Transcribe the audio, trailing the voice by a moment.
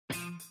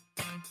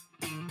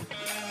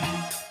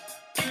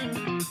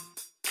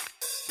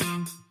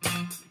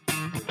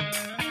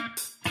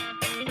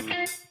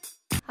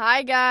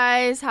Hi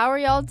guys, how are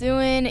y'all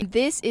doing?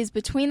 This is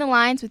Between the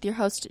Lines with your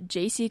host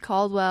JC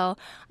Caldwell.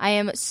 I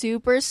am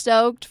super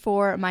stoked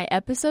for my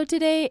episode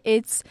today.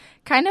 It's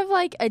kind of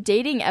like a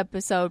dating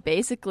episode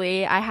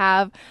basically. I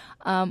have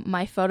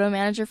my photo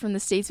manager from the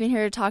Statesman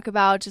here to talk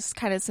about just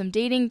kind of some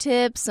dating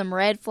tips, some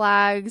red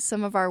flags,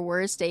 some of our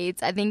worst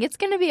dates. I think it's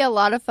going to be a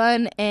lot of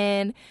fun,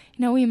 and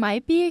we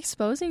might be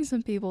exposing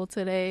some people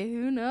today.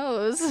 Who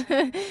knows?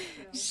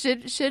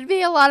 Should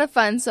be a lot of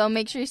fun, so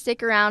make sure you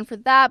stick around for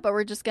that, but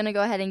we're just going to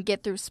go ahead and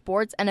get through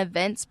sports and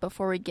events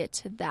before we get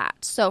to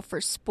that. So for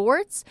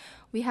sports,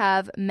 we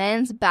have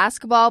men's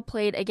basketball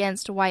played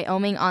against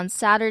Wyoming on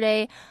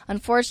Saturday.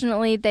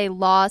 Unfortunately, they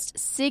lost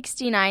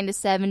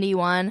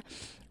 69-71.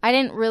 I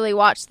didn't really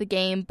watch the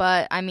game,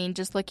 but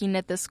just looking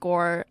at the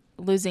score,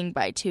 losing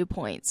by 2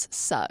 points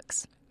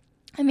sucks.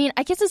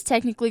 I guess it's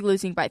technically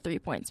losing by 3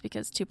 points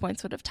because 2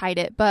 points would have tied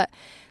it, but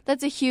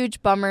that's a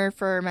huge bummer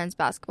for men's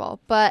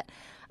basketball. But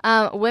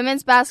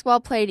women's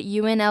basketball played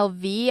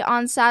UNLV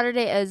on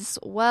Saturday as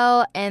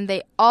well, and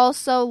they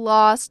also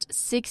lost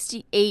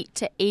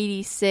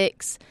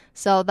 68-86,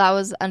 so that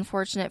was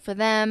unfortunate for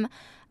them.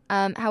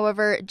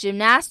 However,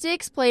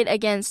 gymnastics played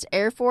against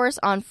Air Force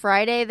on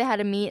Friday. They had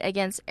a meet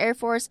against Air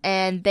Force,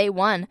 and they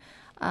won.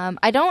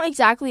 I don't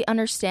exactly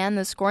understand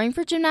the scoring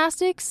for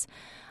gymnastics.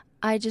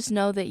 I just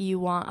know that you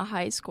want a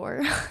high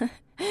score,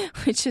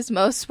 which is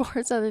most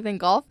sports other than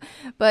golf.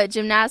 But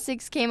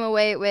gymnastics came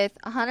away with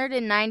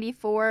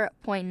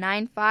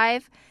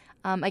 194.95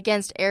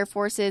 against Air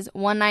Force's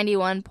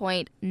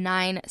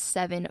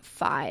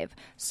 191.975.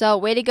 So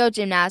way to go,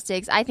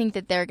 gymnastics. I think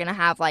that they're going to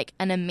have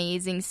an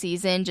amazing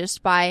season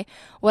just by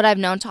what I've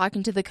known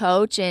talking to the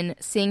coach and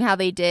seeing how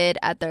they did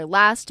at their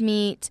last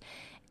meet.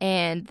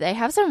 And they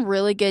have some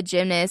really good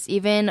gymnasts.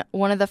 Even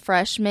one of the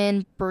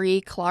freshmen, Bree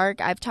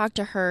Clark, I've talked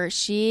to her.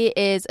 She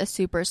is a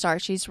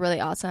superstar. She's really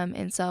awesome.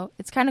 And so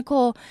it's kind of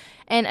cool.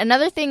 And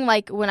another thing,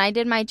 when I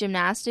did my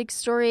gymnastics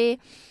story,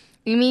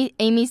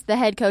 Amy's the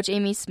head coach,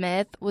 Amy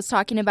Smith, was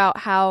talking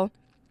about how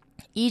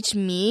each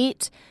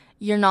meet,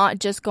 you're not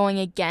just going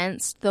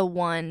against the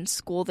one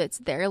school that's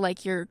there.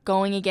 You're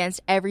going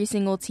against every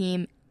single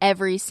team,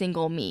 every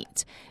single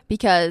meet,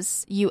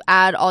 because you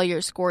add all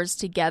your scores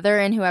together,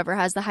 and whoever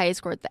has the highest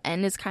score at the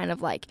end is kind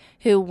of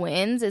who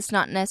wins. It's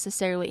not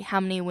necessarily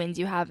how many wins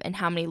you have and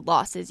how many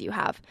losses you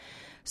have.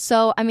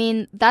 So,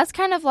 that's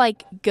kind of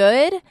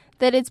good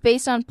that it's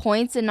based on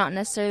points and not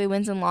necessarily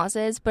wins and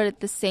losses, but at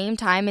the same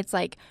time, it's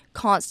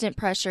constant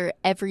pressure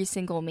every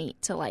single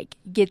meet to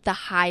get the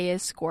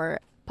highest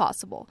score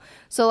possible.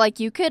 So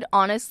you could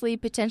honestly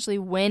potentially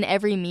win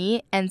every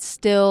meet and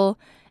still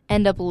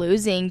end up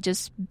losing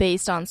just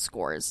based on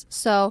scores.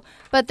 So,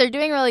 but they're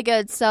doing really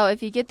good. So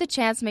if you get the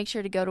chance, make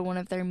sure to go to one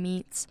of their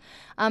meets.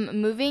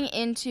 Moving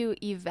into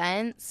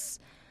events.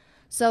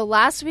 So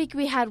last week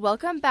we had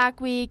Welcome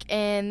Back Week,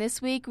 and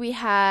this week we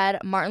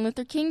had Martin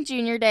Luther King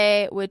Jr.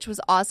 Day, which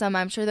was awesome.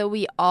 I'm sure that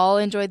we all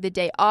enjoyed the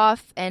day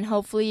off, and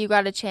hopefully you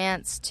got a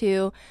chance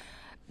to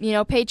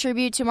pay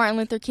tribute to Martin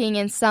Luther King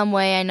in some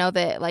way. I know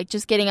that,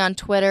 just getting on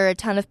Twitter, a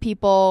ton of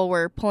people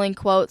were pulling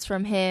quotes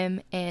from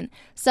him and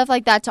stuff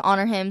like that to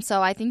honor him.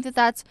 So I think that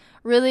that's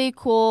really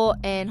cool,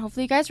 and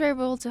hopefully you guys were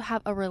able to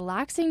have a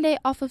relaxing day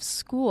off of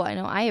school. I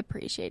know I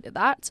appreciated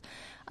that.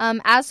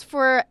 As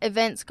for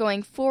events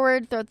going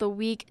forward throughout the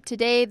week,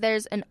 today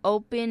there's an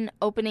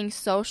opening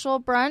social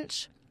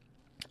brunch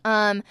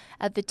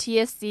at the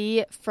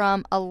TSC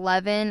from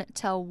 11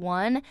 till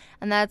 1,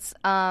 and that's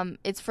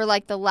it's for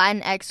the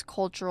Latinx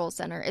Cultural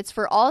Center. It's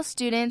for all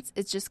students.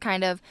 It's just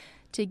kind of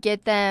to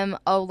get them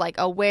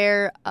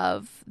aware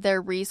of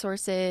their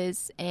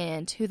resources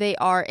and who they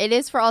are. It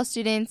is for all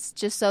students,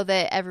 just so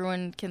that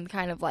everyone can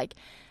kind of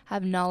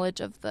have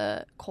knowledge of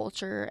the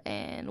culture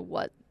and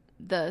what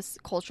the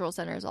cultural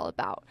center is all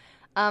about.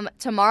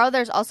 Tomorrow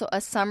there's also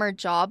a summer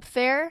job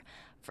fair.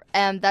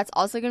 That's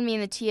also going to be in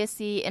the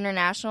TSC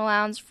International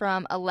Lounge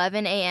from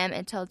 11 a.m.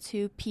 until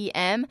 2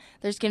 p.m.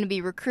 There's going to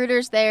be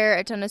recruiters there,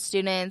 a ton of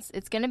students.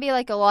 It's going to be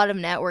a lot of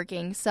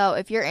networking. So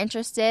if you're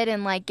interested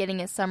in getting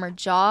a summer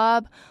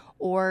job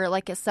or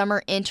a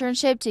summer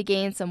internship to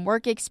gain some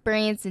work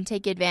experience and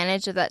take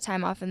advantage of that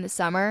time off in the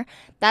summer,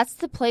 that's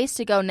the place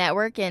to go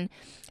network and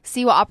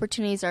see what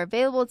opportunities are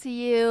available to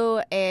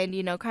you and,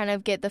 kind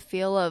of get the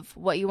feel of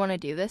what you want to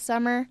do this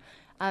summer.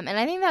 And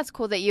I think that's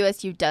cool that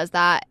USU does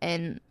that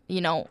and,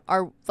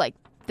 are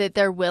that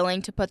they're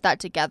willing to put that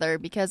together,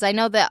 because I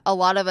know that a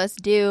lot of us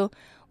do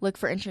look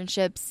for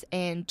internships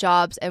and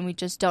jobs and we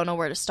just don't know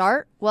where to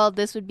start. Well,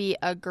 this would be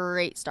a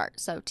great start.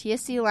 So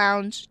TSC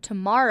Lounge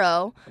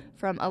tomorrow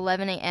from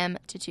 11 a.m.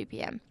 to 2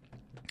 p.m.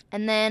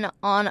 And then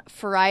on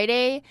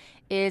Friday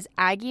is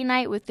Aggie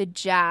Night with the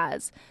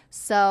Jazz.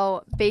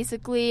 So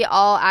basically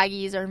all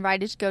Aggies are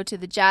invited to go to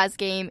the Jazz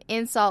game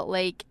in Salt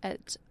Lake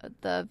at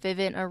the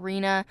Vivint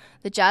Arena.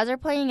 The Jazz are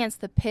playing against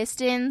the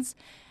Pistons.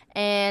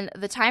 And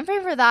the time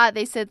frame for that,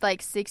 they said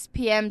 6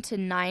 p.m. to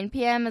 9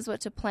 p.m. is what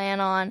to plan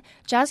on.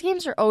 Jazz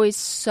games are always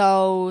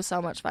so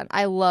much fun.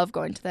 I love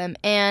going to them.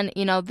 And,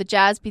 the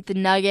Jazz beat the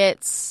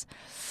Nuggets.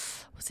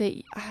 was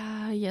it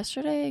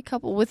yesterday?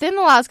 Within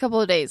the last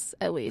couple of days,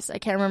 at least. I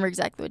can't remember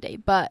exactly what day.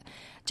 But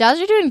Jazz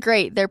are doing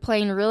great. They're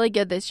playing really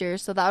good this year,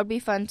 so that would be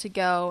fun to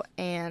go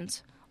and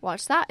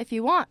watch that if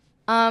you want.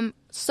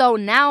 So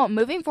now,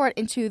 moving forward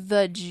into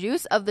the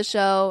juice of the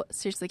show.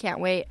 Seriously, can't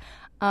wait.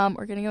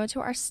 We're going to go into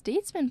our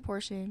Statesman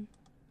portion.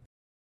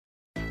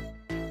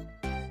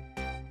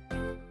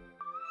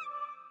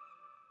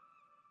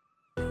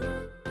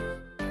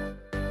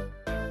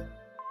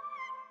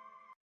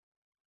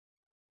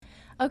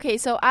 Okay,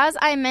 so as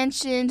I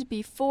mentioned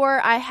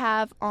before, I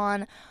have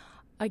on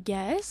a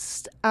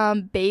guest,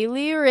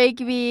 Bailey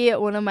Rigby,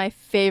 one of my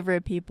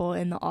favorite people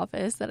in the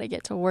office that I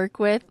get to work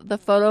with, the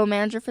photo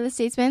manager for the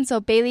Statesman. So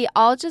Bailey,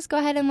 I'll just go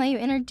ahead and let you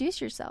introduce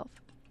yourself.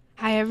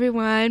 Hi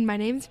everyone, my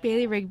name is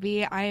Bailey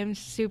Rigby. I am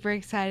super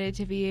excited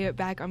to be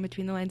back on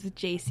Between the Lines with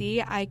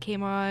JC. I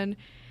came on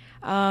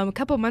a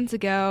couple months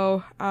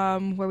ago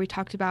where we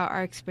talked about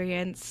our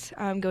experience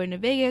going to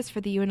Vegas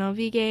for the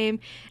UNLV game,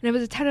 and it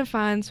was a ton of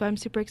fun, so I'm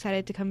super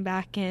excited to come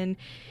back and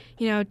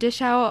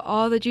dish out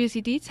all the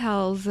juicy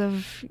details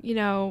of,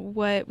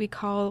 what we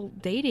call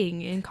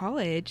dating in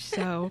college.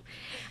 So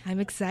I'm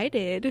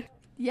excited.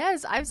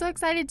 Yes, I'm so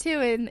excited too.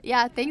 And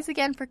yeah, thanks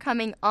again for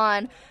coming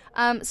on.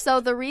 So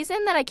the reason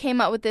that I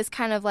came up with this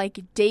kind of like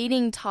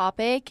dating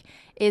topic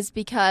is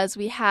because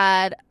we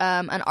had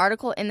an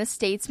article in the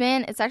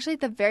Statesman. It's actually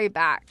at the very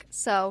back.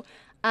 So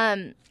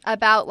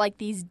about like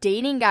these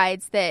dating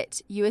guides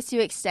that USU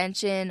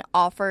Extension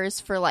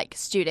offers for like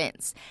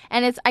students.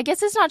 And I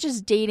guess it's not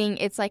just dating,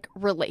 it's like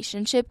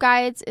relationship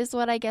guides is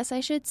what I guess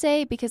I should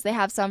say, because they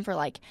have some for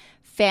like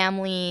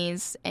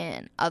families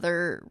and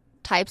other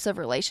types of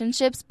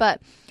relationships.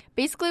 But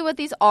basically what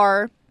these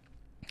are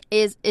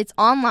is it's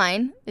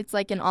online. It's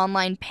like an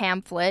online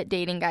pamphlet,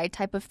 dating guide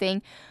type of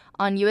thing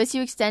on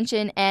USU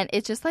Extension. And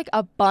it's just like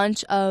a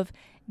bunch of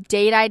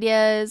date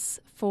ideas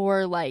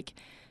for like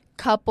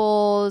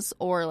couples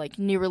or like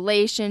new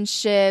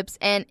relationships,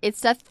 and it's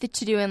stuff to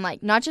do in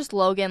like not just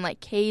Logan,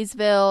 like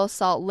Kaysville,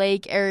 Salt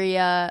Lake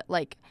area,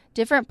 like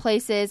different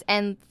places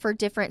and for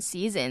different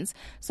seasons.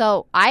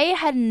 So I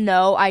had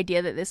no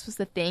idea that this was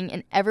the thing,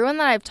 and everyone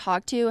that I've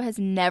talked to has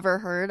never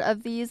heard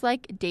of these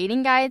like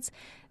dating guides.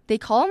 They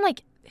call them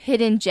like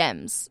hidden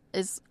gems,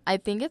 I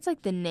think it's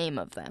like the name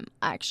of them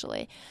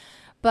actually.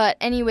 But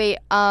anyway,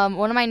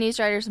 one of my news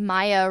writers,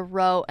 Maya,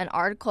 wrote an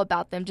article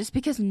about them just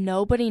because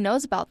nobody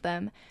knows about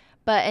them.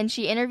 And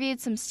she interviewed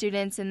some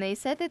students, and they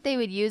said that they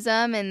would use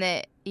them, and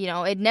that,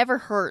 it never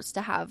hurts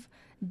to have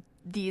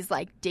these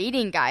like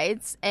dating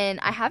guides. And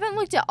I haven't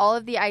looked at all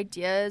of the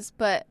ideas,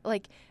 but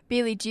like,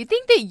 Bailey, do you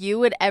think that you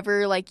would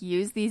ever like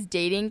use these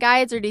dating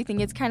guides, or do you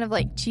think it's kind of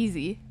like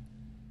cheesy?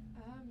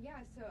 Yeah,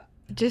 so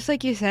just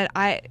like you said,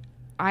 I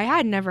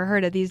had never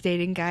heard of these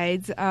dating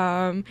guides,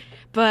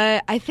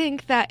 but I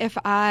think that if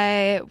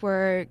I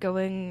were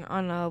going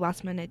on a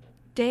last-minute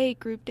date,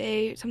 group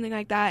date, something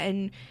like that,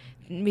 and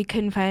we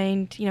couldn't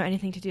find,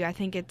 anything to do, I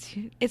think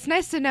it's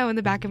nice to know in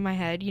the back of my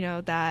head,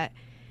 that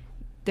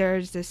there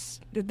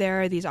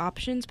are these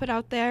options put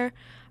out there.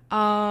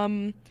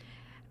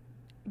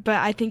 But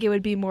I think it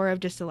would be more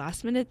of just a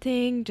last-minute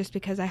thing, just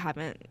because I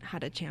haven't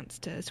had a chance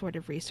to sort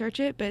of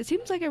research it. But it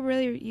seems like a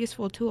really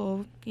useful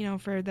tool,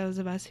 for those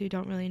of us who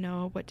don't really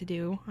know what to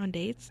do on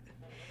dates.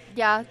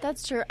 Yeah,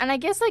 that's true. And I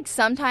guess, like,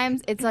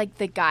 sometimes it's, like,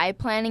 the guy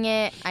planning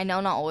it. I know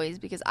not always,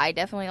 because I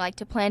definitely like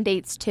to plan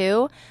dates,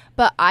 too.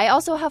 But I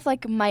also have,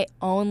 like, my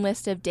own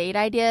list of date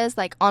ideas,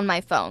 like, on my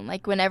phone.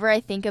 Like, whenever I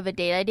think of a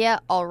date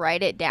idea, I'll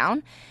write it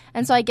down.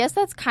 And so I guess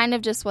that's kind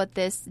of just what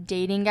this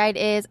dating guide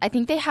is. I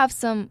think they have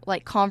some,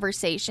 like,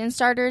 conversation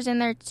starters in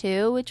there,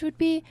 too, which would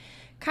be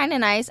kind of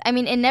nice. I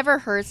mean, it never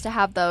hurts to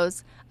have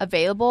those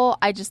available.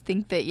 I just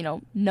think that,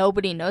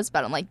 nobody knows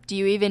about them. Like, do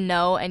you even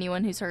know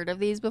anyone who's heard of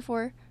these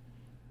before?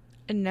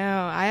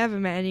 No, I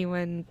haven't met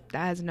anyone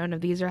that has known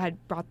of these or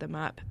had brought them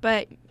up.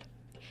 But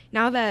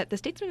now that the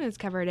Statesman has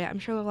covered it, I'm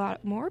sure a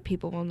lot more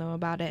people will know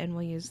about it and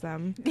will use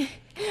them.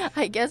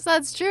 I guess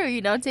that's true.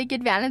 Take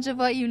advantage of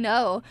what you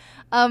know.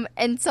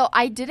 And so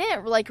I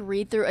didn't, like,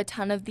 read through a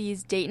ton of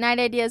these date night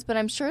ideas, but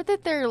I'm sure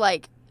that they're,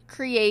 like,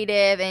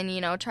 creative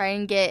and, try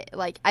and get,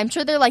 like, I'm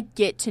sure they're, like,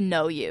 get to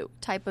know you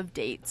type of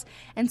dates.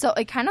 And so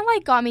it kind of,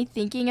 like, got me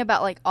thinking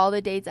about, like, all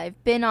the dates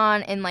I've been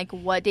on and, like,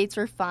 what dates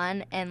were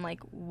fun and, like,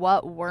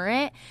 what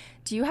weren't.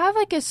 Do you have,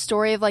 like, a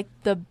story of, like,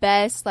 the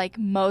best, like,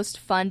 most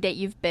fun date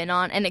you've been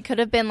on? And it could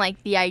have been,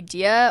 like, the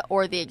idea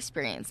or the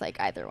experience, like,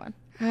 either one.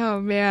 Oh,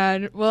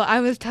 man. Well,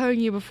 I was telling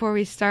you before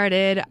we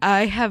started,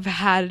 I have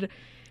had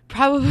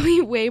probably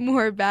way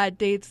more bad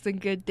dates than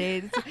good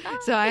dates.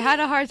 So I had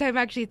a hard time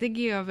actually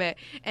thinking of it.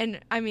 And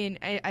I mean,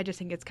 I just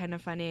think it's kind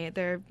of funny.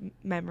 They're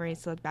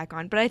memories to look back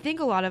on. But I think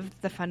a lot of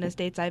the funnest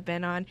dates I've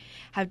been on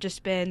have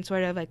just been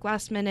sort of like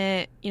last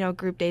minute,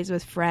 group days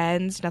with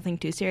friends, nothing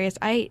too serious.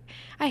 I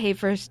hate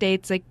first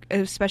dates, like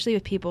especially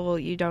with people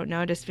you don't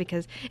know, just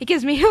because it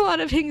gives me a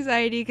lot of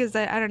anxiety because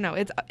I don't know,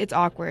 it's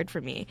awkward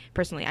for me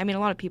personally. I mean, a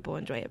lot of people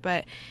enjoy it,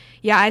 but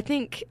yeah, I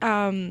think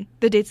the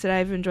dates that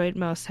I've enjoyed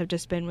most have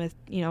just been with,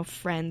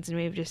 friends, and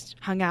we've just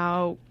hung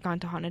out, gone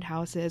to haunted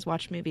houses,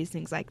 watched movies,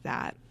 things like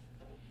that.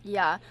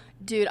 Yeah,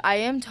 dude, I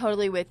am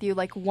totally with you.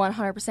 Like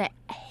 100%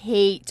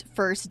 hate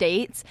first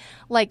dates.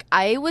 Like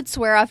I would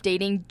swear off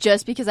dating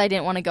just because I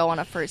didn't want to go on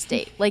a first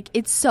date. Like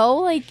it's so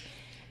like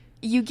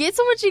you get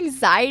so much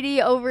anxiety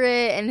over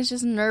it, and it's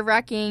just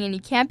nerve-wracking, and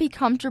you can't be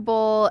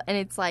comfortable, and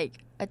it's like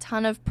a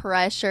ton of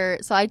pressure.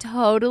 So I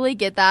totally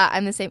get that.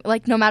 I'm the same.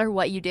 Like no matter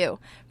what you do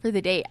for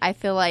the date, I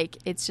feel like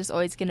it's just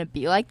always going to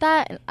be like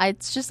that.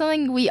 It's just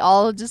something we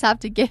all just have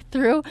to get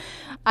through,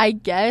 I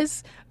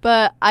guess.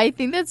 But I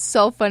think that's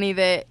so funny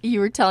that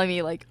you were telling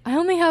me, like, I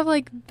only have,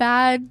 like,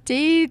 bad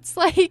dates.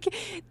 Like,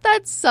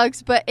 that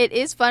sucks. But it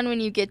is fun when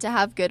you get to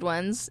have good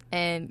ones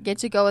and get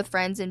to go with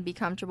friends and be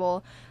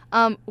comfortable.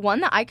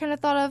 One that I kind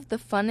of thought of, the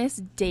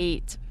funnest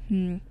date.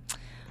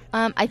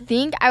 I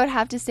think I would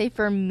have to say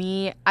for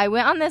me, I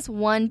went on this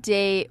one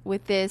date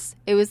with this.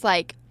 It was,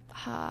 like,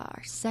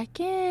 our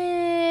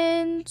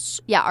second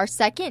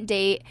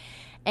date.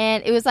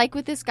 And it was, like,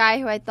 with this guy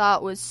who I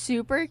thought was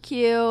super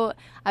cute.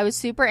 I was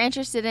super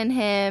interested in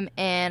him.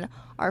 And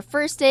our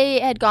first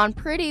date had gone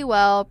pretty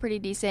well, pretty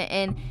decent.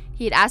 And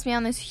he had asked me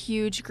on this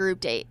huge group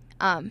date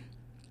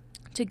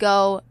to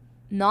go,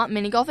 not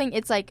mini golfing.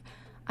 It's, like,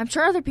 I'm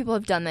sure other people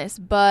have done this.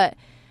 But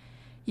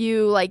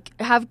you, like,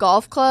 have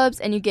golf clubs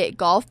and you get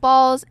golf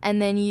balls.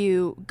 And then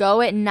you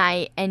go at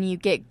night and you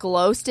get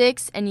glow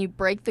sticks. And you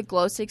break the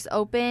glow sticks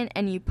open.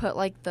 And you put,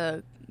 like,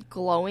 the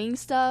glowing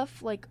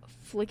stuff, like,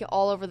 flick it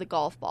all over the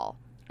golf ball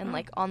and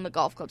like on the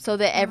golf club so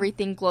that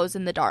everything glows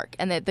in the dark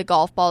and that the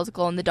golf balls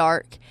glow in the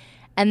dark.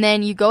 And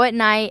then you go at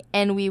night,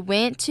 and we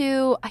went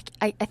to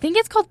I think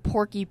it's called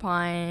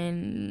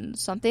Porcupine,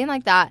 something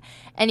like that.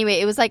 Anyway,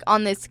 it was like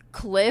on this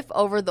cliff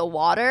over the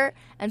water,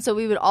 and so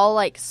we would all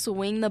like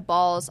swing the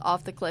balls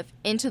off the cliff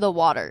into the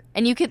water,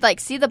 and you could like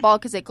see the ball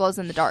because it glows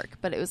in the dark,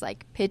 but it was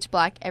like pitch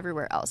black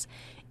everywhere else.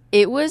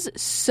 It was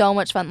so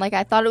much fun. Like,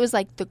 I thought it was,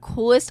 like, the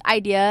coolest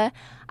idea.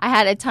 I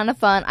had a ton of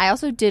fun. I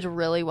also did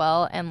really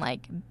well and,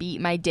 like,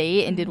 beat my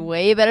date and did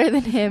way better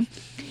than him.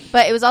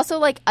 But it was also,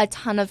 like, a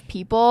ton of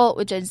people,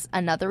 which is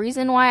another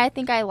reason why I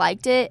think I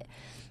liked it.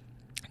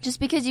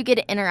 Just because you get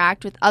to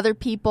interact with other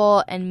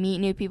people and meet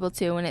new people,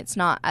 too, and it's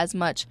not as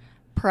much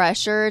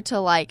pressure to,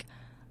 like,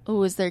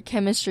 oh, is there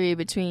chemistry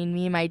between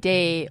me and my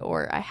date?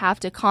 Or I have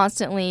to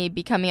constantly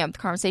be coming up with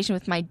conversation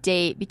with my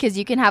date, because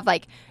you can have,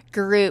 like,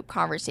 group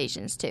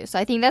conversations too. So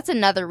I think that's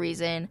another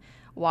reason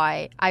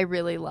why I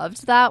really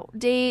loved that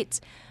date.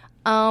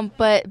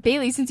 But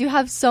Bailey, since you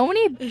have so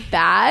many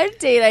bad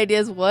date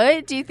ideas,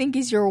 what do you think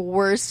is your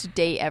worst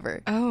date ever?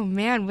 Oh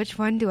man, which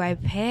one do I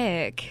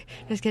pick?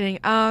 Just kidding.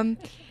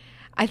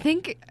 I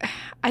think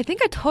I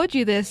told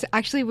you this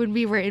actually when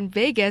we were in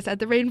Vegas at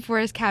the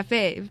Rainforest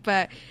Cafe,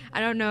 but I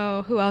don't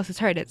know who else has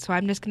heard it, so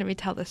I'm just going to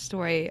retell this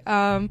story.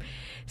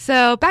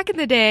 So back in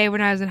the day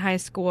when I was in high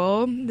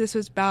school, this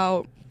was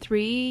about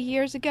 3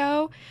 years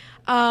ago,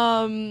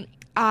 I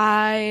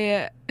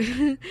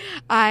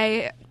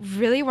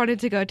really wanted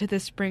to go to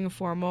the spring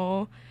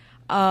formal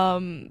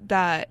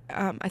that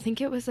I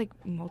think it was like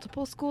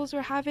multiple schools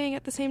were having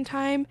at the same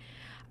time.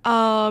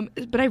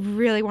 But I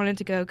really wanted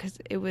to go because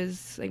it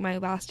was like my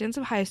last dance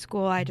of high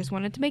school. I just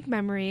wanted to make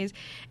memories.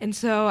 And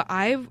so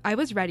I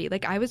was ready.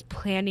 Like, I was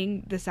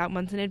planning this out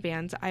months in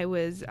advance. I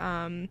was,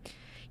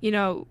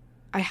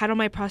 I had all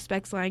my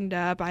prospects lined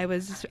up. Your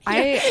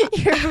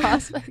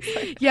prospects.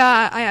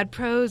 Yeah, I had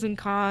pros and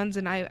cons,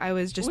 and I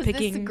was just picking.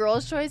 Was this the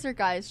girl's choice or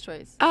guy's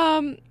choice?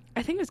 I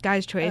think it was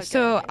guy's choice. Okay,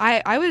 so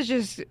I was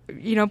just,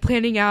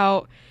 planning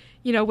out,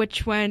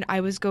 which one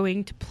I was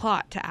going to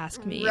plot to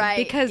ask me. Right.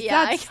 Because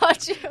I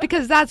got you.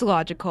 Because that's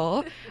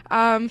logical.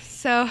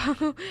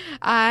 So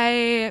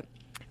I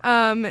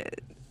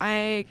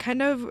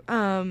kind of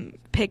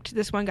picked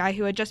this one guy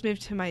who had just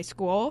moved to my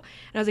school,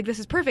 and I was like, this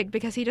is perfect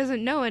because he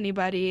doesn't know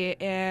anybody,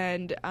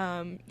 and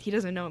he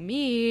doesn't know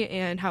me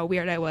and how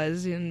weird I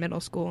was in middle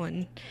school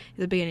and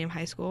the beginning of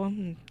high school.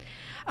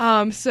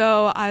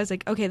 So I was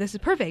like, okay, this is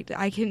perfect.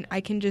 I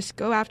can just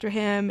go after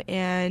him,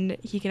 and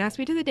he can ask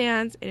me to the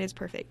dance, and it's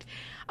perfect.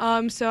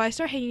 So I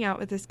start hanging out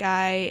with this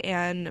guy,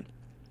 and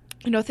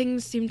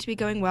things seem to be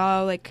going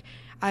well. Like,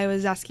 I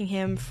was asking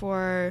him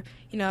for,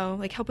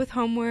 like help with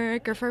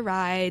homework or for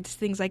rides,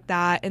 things like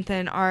that. And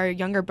then our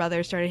younger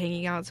brother started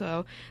hanging out.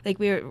 So, like,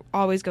 we were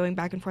always going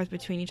back and forth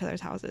between each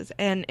other's houses.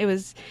 And it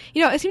was,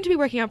 it seemed to be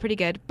working out pretty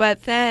good.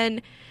 But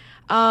then,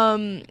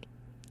 once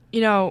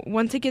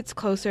it gets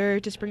closer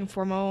to spring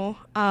formal,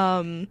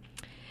 one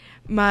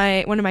of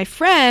my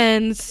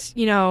friends,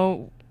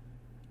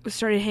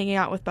 started hanging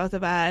out with both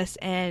of us,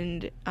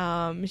 and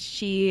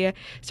she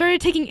started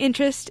taking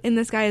interest in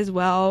this guy as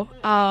well.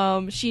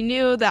 She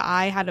knew that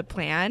I had a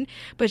plan,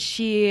 but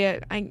she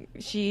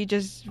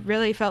just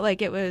really felt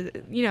like it was,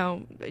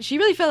 she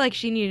really felt like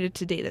she needed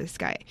to date this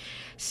guy.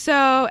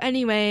 So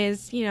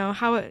anyways,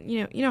 how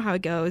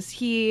it goes.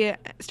 He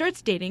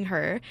starts dating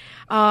her.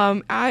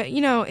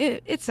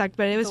 It sucked,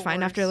 but it was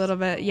fine after a little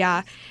bit.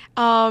 Yeah.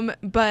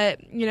 But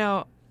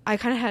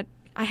I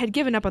had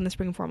given up on the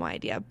spring formal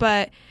idea,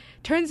 but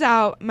turns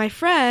out my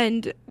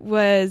friend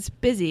was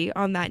busy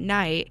on that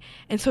night,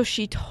 and so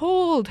she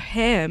told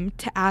him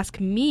to ask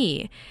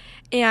me.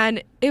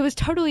 And it was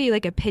totally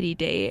like a pity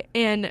date.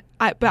 And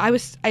I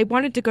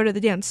wanted to go to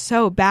the dance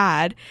so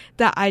bad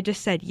that I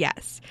just said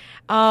yes.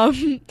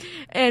 And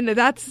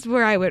that's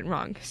where I went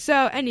wrong.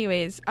 So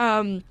anyways,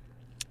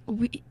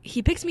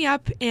 he picks me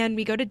up and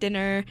we go to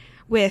dinner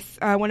with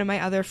one of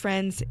my other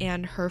friends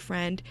and her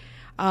friend.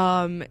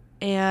 After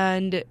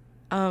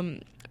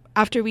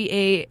we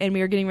ate and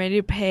we were getting ready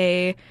to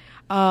pay,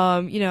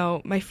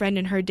 my friend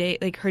and her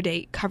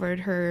date covered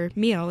her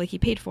meal, like he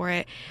paid for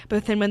it.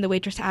 But then when the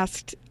waitress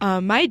asked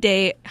my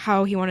date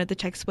how he wanted the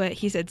check split,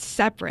 he said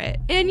separate.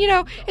 And,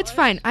 it's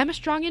fine. I'm a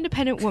strong,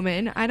 independent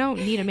woman. I don't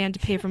need a man to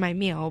pay for my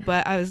meal.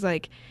 But I was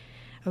like,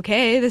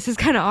 okay, this is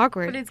kind of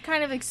awkward. But it's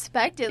kind of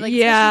expected, like,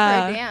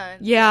 especially for a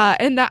dance. Yeah,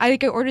 and I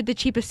ordered the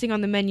cheapest thing on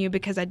the menu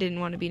because I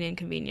didn't want to be an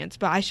inconvenience.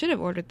 But I should have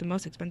ordered the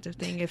most expensive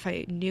thing if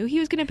I knew he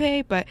was going to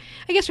pay. But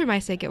I guess for my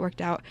sake, it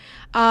worked out.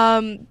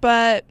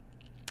 It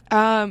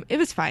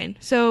was fine.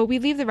 So we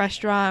leave the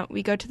restaurant,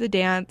 we go to the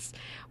dance.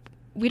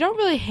 We don't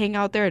really hang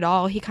out there at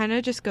all. He kind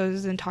of just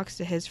goes and talks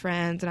to his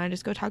friends, and I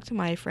just go talk to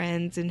my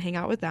friends and hang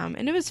out with them,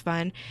 and it was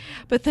fun.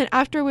 But then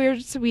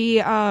afterwards,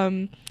 we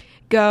go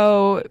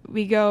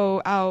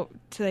out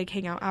to like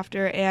hang out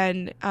after,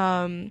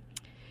 and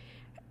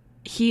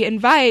he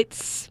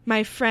invites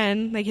my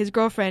friend, like his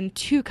girlfriend,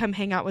 to come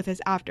hang out with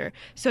us after.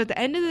 So at the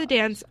end of the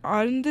dance,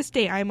 on this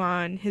date I'm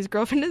on, his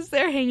girlfriend is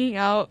there hanging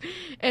out,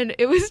 and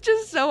it was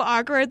just so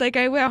awkward. Like,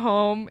 I went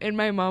home, and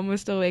my mom was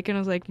still awake, and I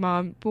was like,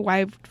 Mom,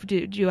 why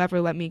did you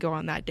ever let me go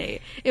on that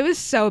date? It was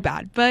so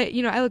bad. But,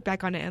 I look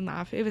back on it and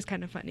laugh. It was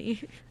kind of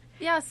funny.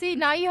 Yeah, see,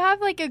 now you have,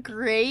 like, a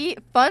great,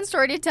 fun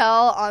story to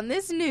tell on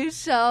this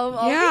news show.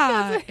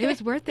 Yeah, it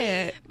was worth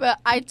it. But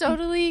I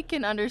totally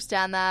can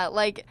understand that.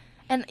 Like,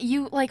 and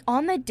you, like,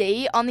 on the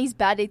date, on these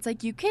bad dates,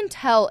 like, you can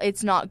tell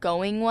it's not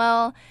going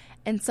well.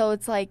 And so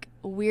it's, like,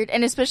 weird.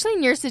 And especially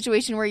in your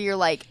situation where you're,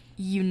 like,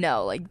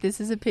 like, this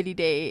is a pity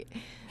date.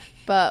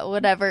 But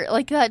whatever.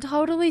 Like, that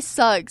totally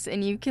sucks.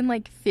 And you can,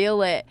 like,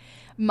 feel it.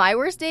 My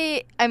worst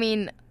date, I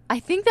mean, I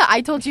think that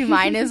I told you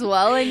mine as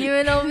well in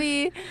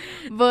UNLV.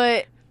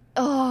 But,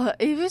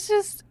 it was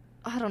just,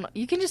 I don't know.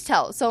 You can just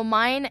tell. So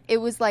mine, it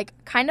was, like,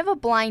 kind of a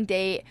blind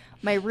date.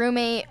 My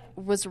roommate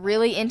was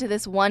really into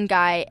this one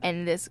guy,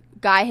 and this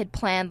guy had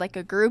planned like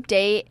a group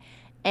date,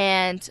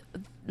 and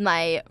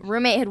my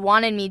roommate had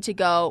wanted me to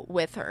go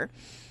with her.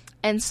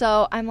 And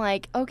so I'm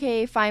like,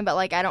 okay, fine, but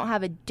like I don't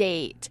have a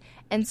date.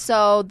 And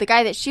so the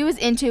guy that she was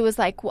into was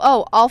like,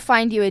 oh, I'll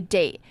find you a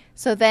date.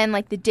 So then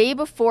like the day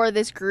before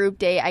this group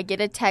date, I get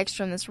a text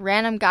from this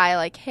random guy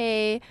like,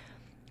 hey,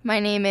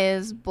 my name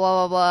is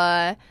blah,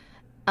 blah,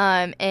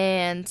 blah.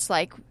 And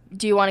like,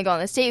 do you want to go on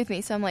this date with me?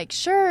 So I'm like,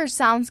 sure,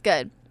 sounds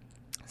good.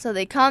 So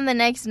they come the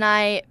next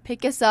night,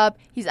 pick us up.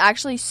 He's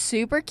actually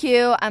super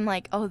cute. I'm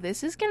like, oh,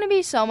 this is going to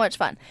be so much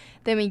fun.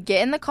 Then we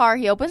get in the car.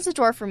 He opens the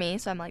door for me.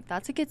 So I'm like,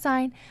 that's a good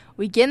sign.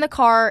 We get in the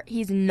car.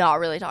 He's not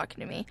really talking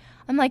to me.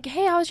 I'm like,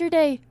 hey, how was your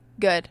day?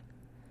 Good.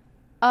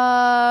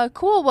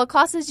 Cool. What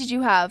classes did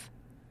you have?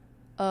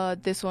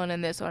 This one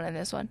and this one and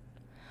this one.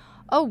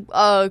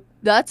 Oh,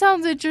 that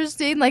sounds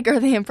interesting. Like,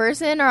 are they in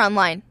person or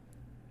online?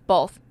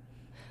 Both.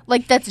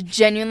 Like, that's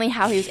genuinely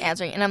how he was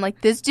answering. And I'm like,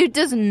 this dude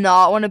does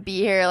not want to be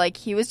here. Like,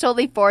 he was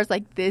totally forced.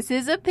 Like, this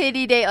is a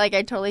pity date. Like,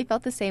 I totally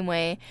felt the same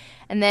way.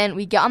 And then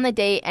we get on the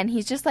date, and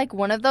he's just, like,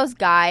 one of those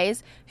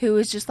guys who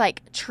is just,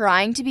 like,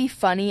 trying to be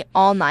funny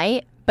all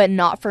night, but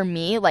not for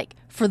me. Like,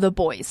 for the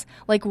boys.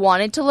 Like,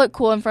 wanted to look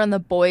cool in front of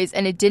the boys,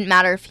 and it didn't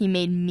matter if he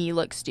made me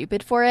look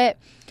stupid for it.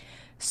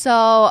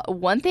 So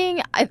one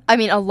thing, I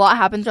mean, a lot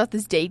happened throughout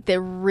this date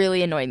that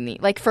really annoyed me.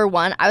 Like, for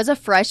one, I was a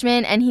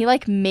freshman, and he,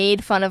 like,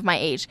 made fun of my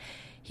age.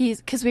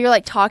 Because we were,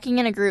 like, talking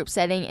in a group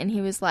setting, and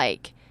he was,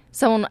 like,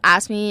 someone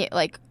asked me,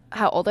 like,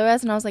 how old I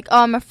was, and I was like,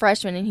 oh, I'm a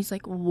freshman, and he's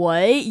like,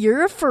 what?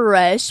 You're a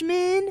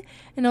freshman?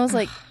 And I was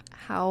like,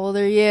 how old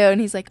are you?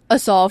 And he's like, a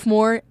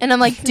sophomore. And I'm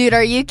like, dude,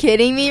 are you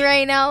kidding me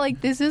right now?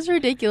 Like, this is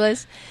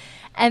ridiculous.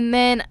 And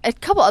then a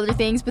couple other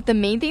things, but the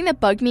main thing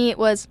that bugged me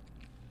was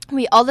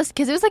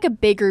because it was, like, a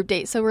big group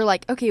date, so we're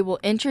like, okay, we'll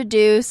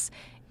introduce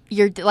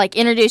your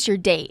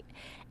date.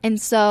 And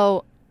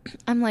so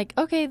I'm like,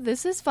 okay,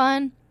 this is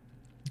fun.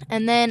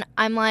 And then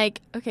I'm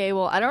like, okay,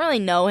 well, I don't really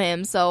know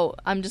him, so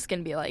I'm just going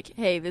to be like,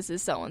 hey, this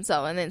is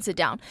so-and-so, and then sit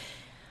down.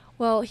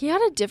 Well, he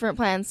had a different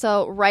plan.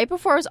 So right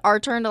before it was our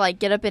turn to, like,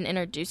 get up and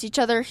introduce each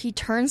other, he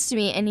turns to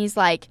me, and he's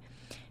like,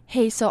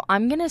 hey, so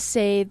I'm going to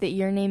say that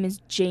your name is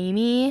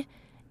Jamie,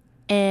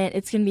 and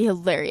it's going to be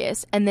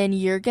hilarious. And then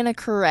you're going to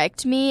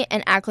correct me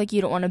and act like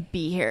you don't want to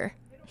be here.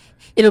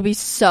 It'll be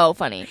so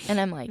funny. And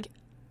I'm like,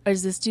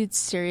 is this dude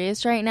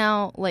serious right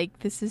now?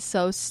 Like, this is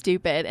so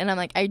stupid. And I'm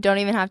like, I don't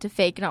even have to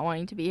fake not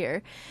wanting to be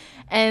here.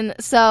 And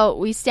so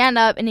we stand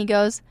up, and he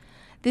goes,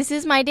 this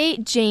is my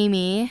date,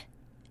 Jamie.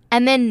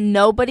 And then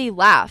nobody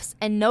laughs.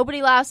 And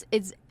nobody laughs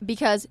is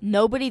because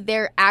nobody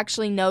there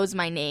actually knows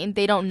my name.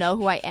 They don't know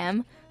who I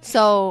am.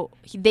 So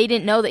they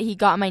didn't know that he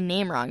got my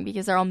name wrong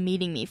because they're all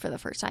meeting me for the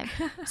first time.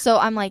 So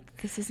I'm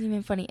like, this isn't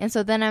even funny. And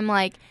so then I'm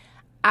like,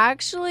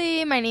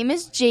 actually, my name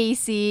is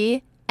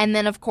JC. And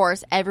then, of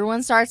course,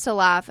 everyone starts to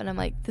laugh. And I'm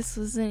like, this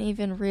wasn't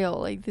even real.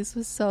 Like, this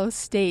was so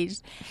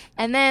staged.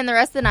 And then the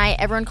rest of the night,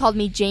 everyone called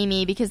me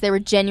Jamie because they were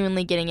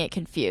genuinely getting it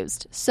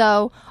confused.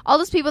 So all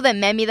those people that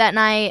met me that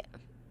night,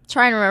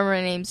 try and remember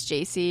my name's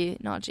JC,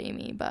 not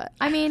Jamie. But,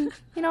 I mean,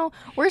 you know,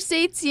 we're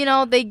states, you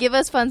know, they give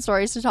us fun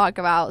stories to talk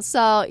about.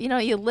 So, you know,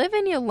 you live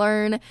and you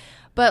learn.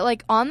 But,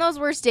 like, on those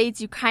worst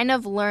dates, you kind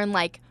of learn,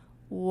 like,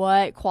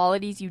 what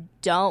qualities you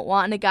don't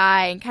want in a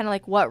guy and kind of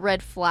like what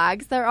red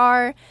flags there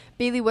are.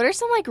 Bailey, what are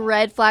some like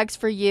red flags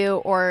for you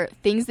or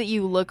things that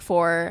you look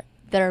for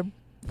that are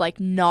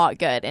like not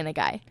good in a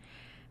guy?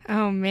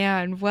 Oh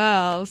man,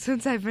 well,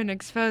 since I've been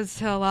exposed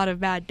to a lot of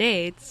bad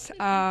dates,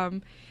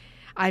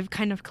 I've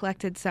kind of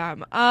collected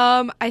some.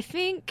 I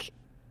think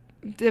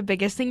the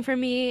biggest thing for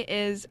me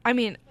is, I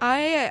mean,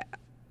 I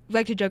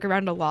like to joke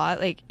around a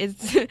lot. Like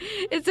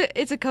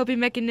it's a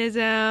coping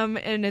mechanism,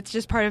 and it's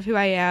just part of who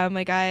I am.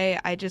 Like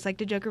I just like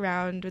to joke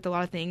around with a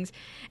lot of things.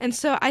 And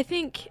so I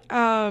think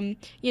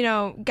you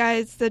know,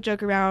 guys that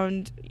joke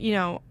around, you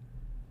know,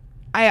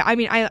 I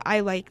mean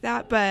I like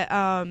that,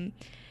 but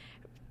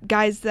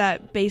guys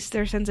that base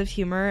their sense of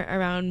humor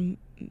around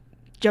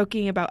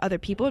joking about other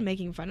people and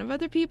making fun of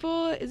other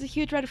people is a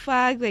huge red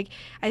flag. Like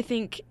I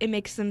think it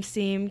makes them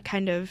seem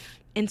kind of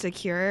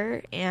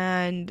insecure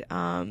and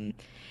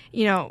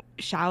you know,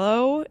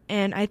 shallow.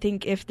 And I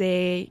think if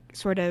they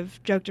sort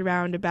of joked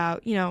around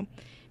about, you know,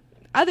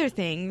 other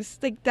things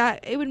like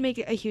that, it would make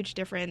a huge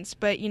difference.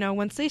 But, you know,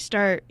 once they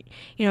start,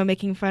 you know,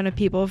 making fun of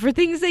people for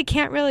things they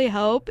can't really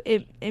help,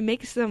 it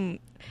makes them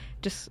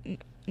just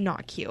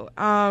not cute.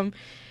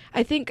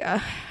 I think,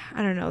 I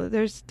don't know,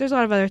 there's a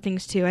lot of other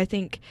things too. I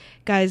think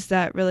guys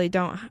that really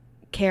don't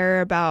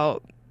care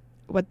about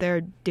what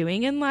they're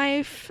doing in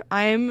life.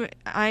 I'm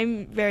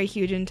very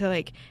huge into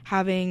like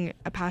having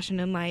a passion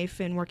in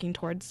life and working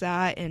towards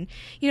that. And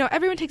you know,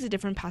 everyone takes a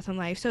different path in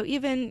life, so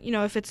even, you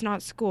know, if it's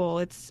not school,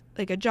 it's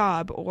like a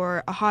job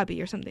or a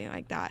hobby or something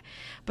like that.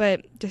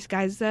 But just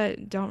guys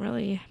that don't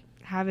really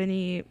have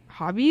any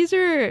hobbies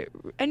or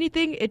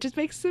anything, it just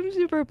makes them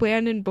super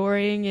bland and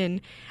boring,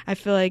 and I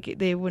feel like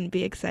they wouldn't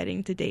be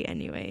exciting to date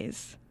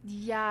anyways.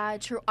 Yeah,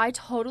 true. I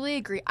totally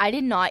agree. I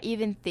did not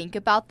even think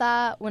about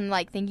that when,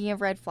 like, thinking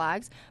of red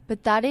flags,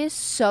 but that is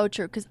so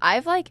true because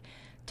I've, like,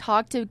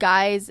 talked to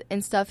guys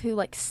and stuff who,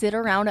 like, sit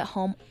around at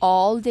home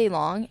all day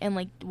long and,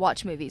 like,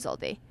 watch movies all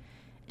day.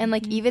 And,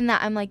 like, even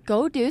that, I'm like,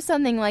 go do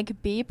something, like,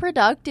 be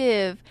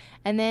productive.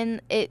 And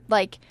then it,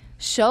 like,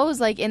 shows,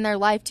 like, in their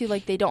life, too.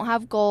 Like, they don't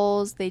have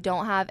goals. They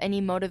don't have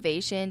any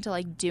motivation to,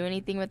 like, do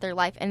anything with their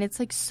life. And it's,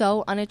 like,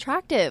 so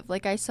unattractive.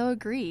 Like, I so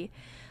agree.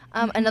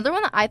 Another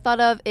one that I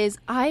thought of is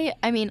I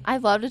mean, I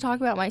love to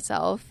talk about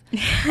myself.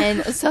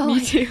 And so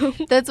Me too.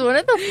 That's one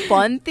of the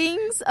fun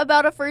things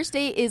about a first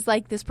date is,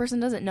 like, this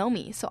person doesn't know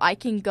me. So I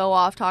can go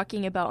off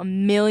talking about a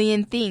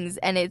million things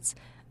and it's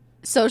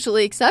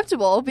socially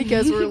acceptable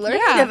because we're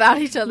learning about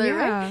each other,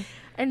 right?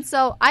 And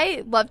so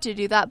I love to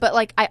do that. But,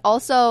 like, I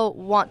also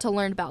want to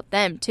learn about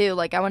them, too.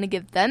 Like, I want to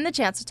give them the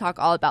chance to talk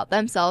all about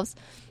themselves.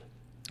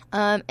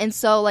 And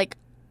so, like,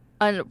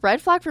 a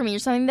red flag for me or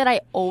something that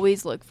I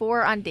always look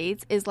for on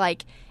dates is,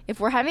 like, if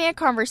we're having a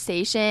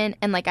conversation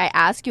and, like, I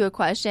ask you a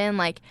question,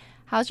 like,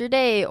 how's your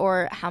day?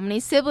 Or how many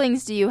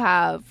siblings do you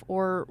have?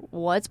 Or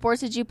what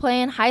sports did you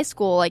play in high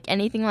school? Like,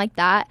 anything like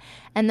that.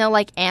 And they'll,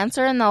 like,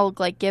 answer and they'll,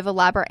 like, give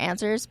elaborate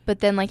answers.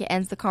 But then, like, it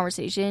ends the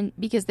conversation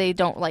because they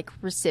don't, like,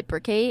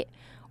 reciprocate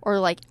or,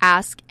 like,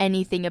 ask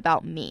anything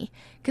about me.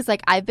 Because,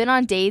 like, I've been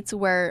on dates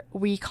where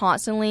we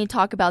constantly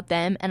talk about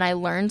them and I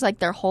learned, like,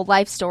 their whole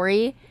life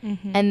story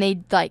and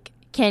they, like,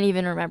 can't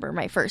even remember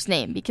my first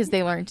name because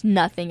they learned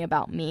nothing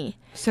about me.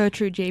 So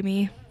true,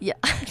 Jamie. Yeah.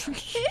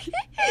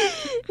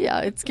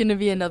 Yeah, it's going to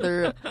be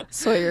another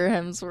Sawyer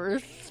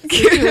Hemsworth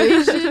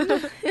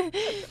situation.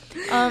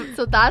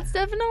 So that's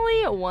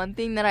definitely one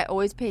thing that I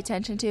always pay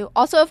attention to.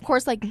 Also, of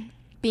course, like,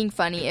 being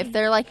funny. If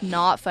they're, like,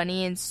 not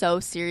funny and so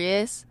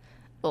serious,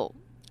 oh,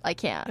 I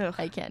can't. Ugh.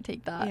 I can't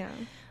take that.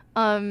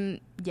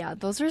 Yeah,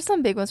 those are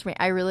some big ones for me.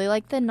 I really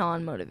like the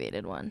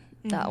non-motivated one.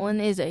 That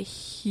one is a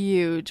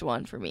huge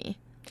one for me.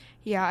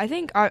 Yeah, I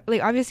think,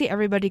 like, obviously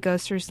everybody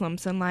goes through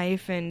slumps in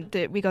life, and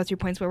we go through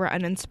points where we're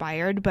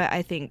uninspired, but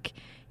I think,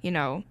 you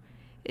know,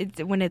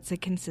 when it's a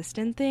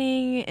consistent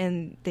thing,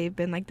 and they've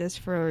been like this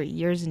for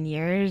years and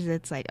years,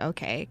 it's like,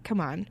 okay, come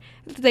on.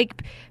 It's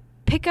like,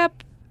 pick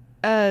up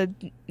a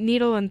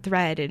needle and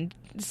thread and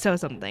sew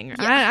something.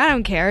 Yeah. I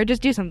don't care,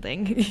 just do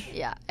something.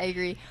 Yeah, I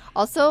agree.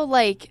 Also,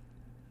 like,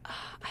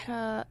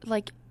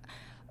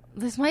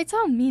 this might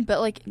sound mean, but,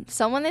 like,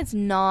 someone that's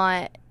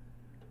not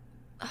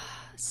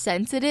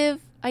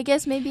sensitive, I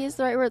guess maybe is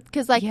the right word,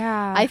 because, like,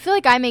 I feel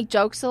like I make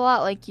jokes a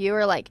lot, like you,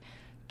 or, like,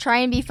 try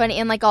and be funny,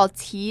 and, like, I'll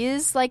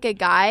tease, like, a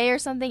guy or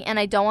something, and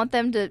I don't want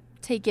them to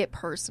take it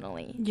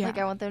personally. Like,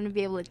 I want them to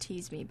be able to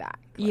tease me back,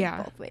 like,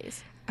 both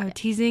ways.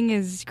 Teasing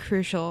is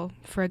crucial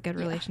for a good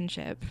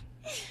relationship.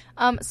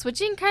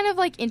 Switching kind of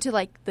like into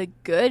like the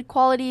good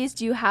qualities,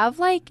 do you have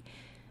like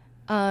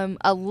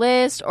a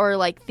list or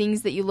like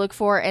things that you look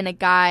for in a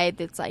guy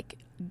that's like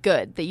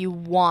good that you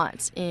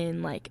want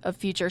in like a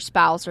future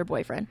spouse or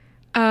boyfriend?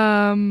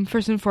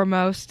 First and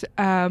foremost,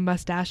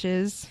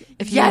 mustaches.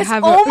 If yes.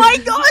 Oh my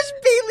gosh,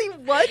 Bailey,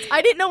 what?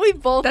 I didn't know we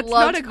both That's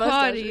loved not a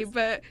quality,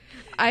 but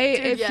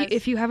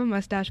if you have a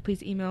mustache,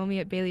 please email me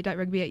at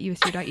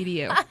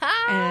bailey.rugby@usu.edu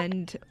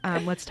and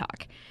let's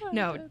talk.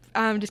 No,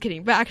 I'm just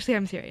kidding. But actually,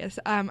 I'm serious.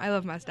 I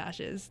love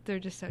mustaches. They're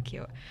just so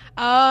cute.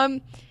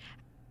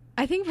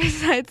 I think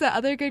besides the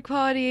other good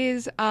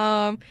qualities,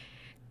 I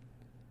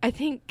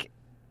think,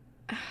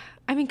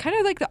 I mean, kind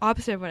of like the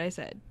opposite of what I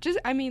said. Just,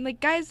 I mean, like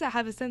guys that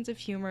have a sense of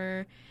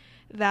humor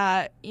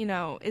that, you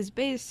know, is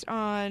based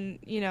on,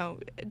 you know,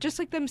 just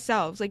like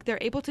themselves. Like they're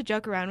able to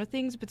joke around with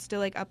things but still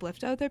like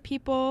uplift other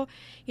people.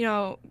 You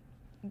know,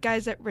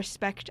 guys that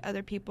respect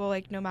other people,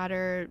 like no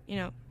matter, you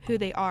know, who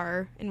they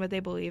are and what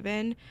they believe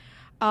in.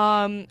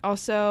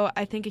 Also,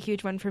 I think a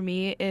huge one for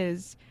me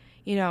is,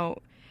 you know,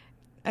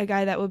 a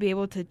guy that will be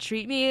able to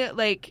treat me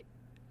like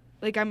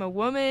I'm a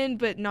woman,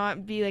 but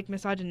not be like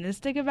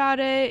misogynistic about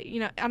it.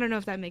 You know, I don't know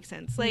if that makes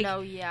sense. Like,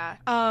 no, yeah.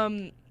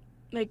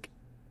 Like,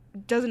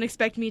 doesn't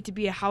expect me to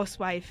be a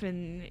housewife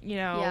and, you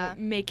know,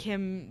 make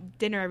him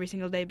dinner every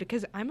single day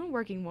because I'm a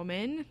working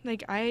woman.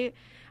 Like, I'm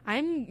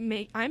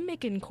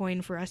making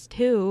coin for us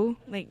too.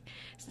 Like,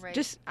 right.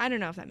 Just, I don't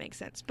know if that makes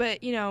sense,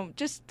 but you know,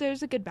 just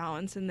there's a good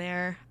balance in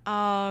there.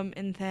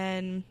 And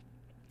then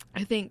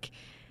I think,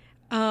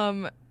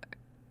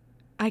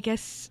 I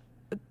guess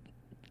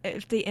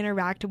if they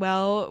interact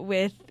well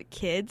with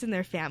kids and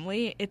their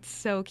family, it's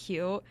so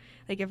cute.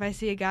 Like if I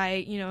see a guy,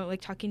 you know,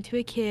 like talking to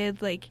a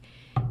kid, like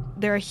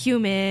they're a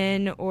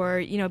human, or,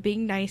 you know,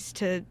 being nice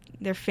to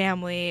their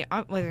family.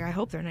 Like I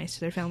hope they're nice to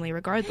their family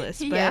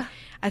regardless. But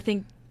I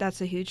think that's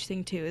a huge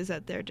thing too, is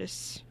that they're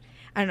just,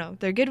 I don't know,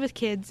 they're good with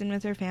kids and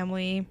with their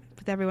family,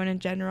 with everyone in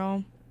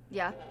general.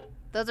 Yeah.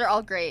 Those are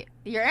all great.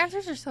 Your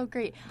answers are so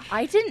great.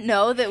 I didn't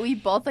know that we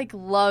both, like,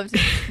 loved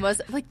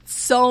like,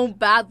 so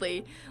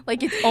badly.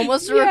 Like, it's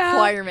almost a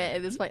requirement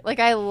at this point. Like,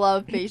 I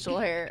love facial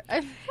hair.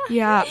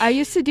 Yeah, I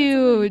used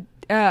to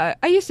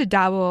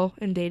dabble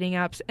in dating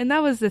apps, and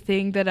that was the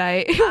thing that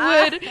I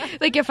would,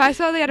 like, if I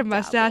saw they had a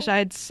mustache,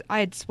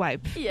 I'd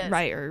swipe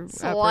right or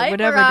up or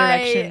whatever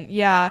direction.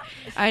 Yeah,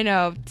 I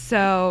know.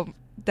 So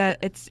that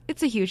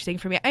it's a huge thing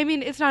for me. I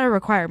mean, it's not a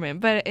requirement,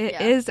 but it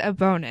is a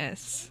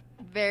bonus.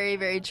 Very,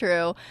 very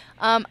true.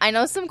 I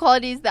know some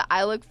qualities that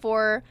I look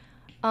for.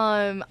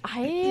 I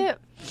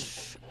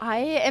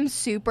am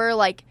super,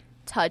 like,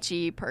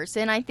 touchy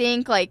person, I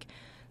think. Like,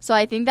 so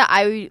I think that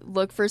I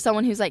look for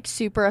someone who's, like,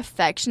 super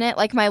affectionate.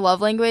 Like, my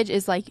love language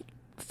is, like,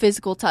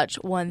 physical touch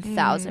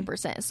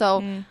 1,000%.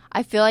 So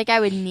I feel like I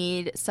would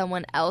need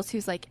someone else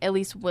who's, like, at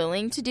least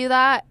willing to do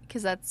that,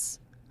 because that's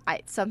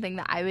something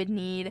that I would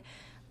need.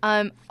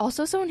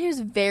 Also someone who's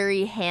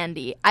very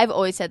handy. I've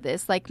always said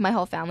this, like my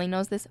whole family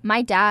knows this.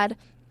 My dad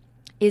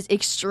is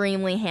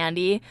extremely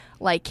handy,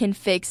 like can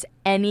fix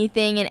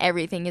anything and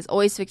everything. He's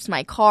always fixed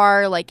my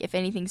car. Like if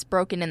anything's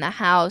broken in the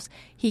house,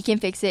 he can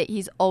fix it.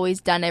 He's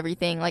always done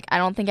everything. Like I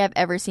don't think I've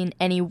ever seen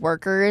any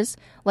workers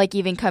like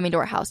even coming to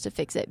our house to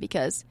fix it,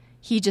 because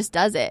he just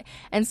does it.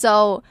 And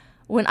so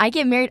when I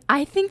get married,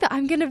 I think that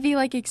I'm going to be,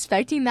 like,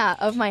 expecting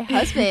that of my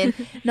husband.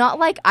 Not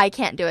like I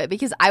can't do it,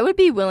 because I would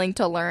be willing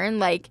to learn,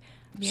 like,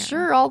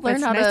 sure, I'll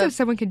learn how to. It's nice if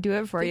someone can do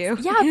it for you.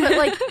 Yeah, but,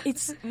 like,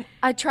 it's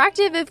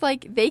attractive if,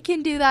 like, they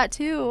can do that,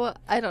 too.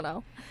 I don't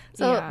know.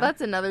 So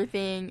that's another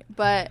thing.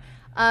 But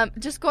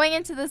just going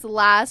into this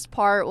last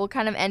part, we'll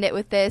kind of end it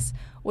with this.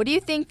 What do you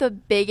think the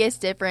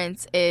biggest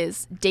difference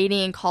is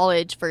dating in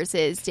college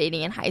versus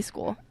dating in high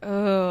school?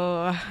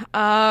 Oh,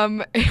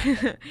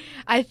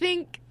 I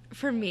think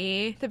for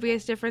me, the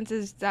biggest difference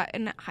is that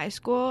in high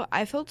school,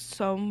 I felt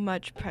so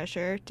much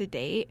pressure to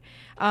date.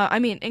 I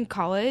mean, in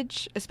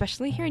college,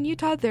 especially here in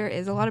Utah, there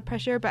is a lot of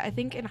pressure, but I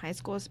think in high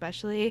school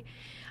especially,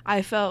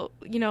 I felt,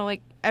 you know,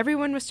 like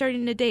everyone was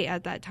starting to date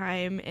at that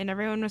time, and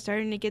everyone was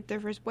starting to get their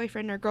first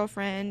boyfriend or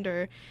girlfriend,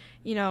 or,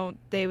 you know,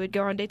 they would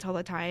go on dates all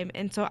the time.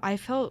 And so I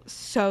felt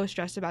so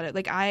stressed about it.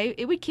 Like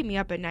it would keep me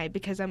up at night,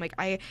 because I'm like,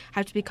 I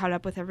have to be caught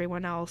up with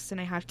everyone else,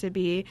 and I have to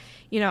be,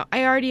 you know,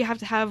 I already have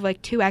to have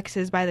like 2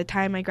 exes by the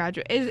time I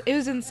graduate. It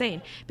was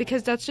insane,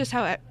 because that's just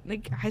how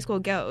like high school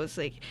goes.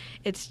 Like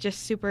it's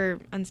just super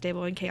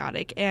unstable and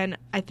chaotic, and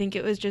I think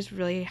it was just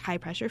really high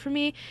pressure for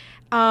me.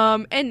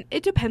 And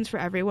it depends for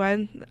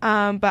everyone.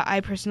 But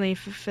I personally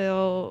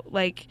feel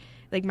like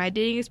my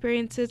dating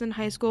experiences in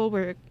high school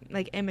were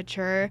like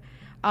immature.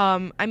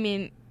 I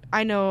mean,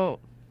 I know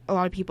a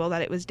lot of people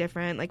that it was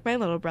different. Like my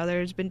little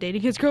brother's been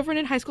dating his girlfriend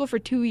in high school for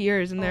 2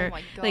 years, and they're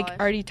like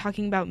already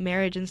talking about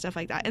marriage and stuff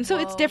like that. And so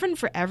it's different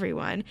for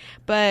everyone.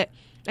 But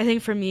I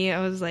think for me, it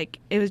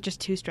was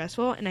just too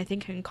stressful. And I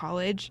think in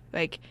college,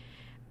 like,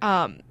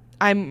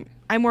 I'm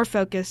more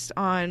focused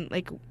on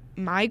like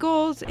my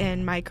goals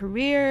and my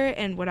career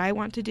and what I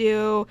want to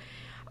do,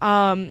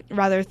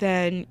 rather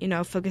than, you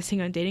know,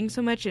 focusing on dating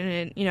so much.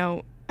 And, you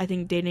know, I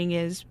think dating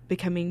is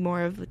becoming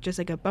more of just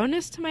like a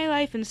bonus to my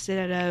life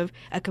instead of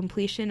a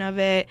completion of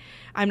it.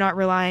 I'm not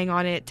relying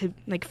on it to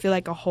like feel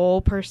like a whole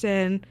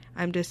person.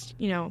 I'm just,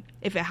 you know,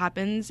 if it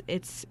happens,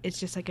 it's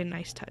just like a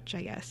nice touch,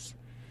 I guess.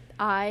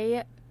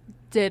 I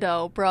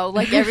ditto, bro.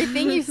 Like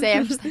everything you say,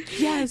 I'm just like,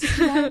 yes.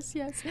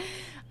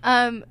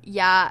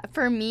 Yeah,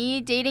 for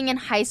me, dating in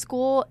high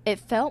school, it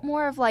felt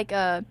more of like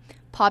a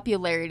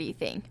popularity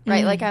thing,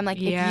 right? Like I'm like,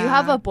 if you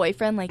have a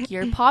boyfriend, like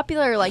you're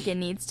popular, like it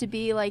needs to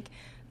be like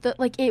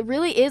it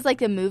really is like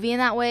the movie in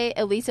that way.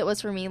 At least it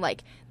was for me.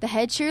 Like the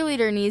head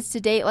cheerleader needs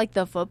to date like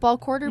the football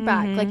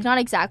quarterback. Like not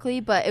exactly,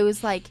 but it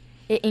was like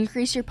it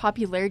increased your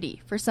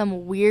popularity for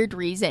some weird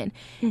reason.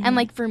 And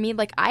like for me,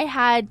 like I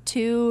had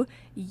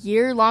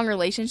 2-year-long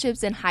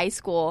relationships in high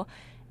school,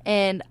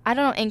 and I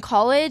don't know, in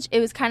college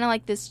it was kind of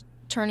like this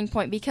turning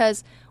point,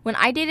 because when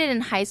I dated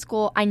in high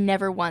school, I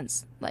never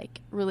once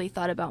like really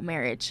thought about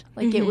marriage.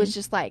 Like it was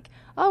just like,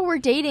 oh, we're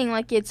dating,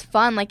 like it's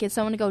fun, like it's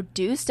someone to go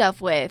do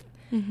stuff with.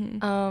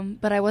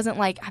 But I wasn't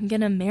like, I'm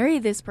gonna marry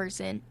this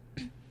person.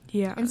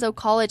 And so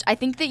college, I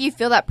think that you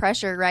feel that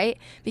pressure, right?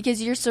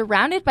 Because you're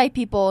surrounded by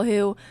people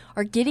who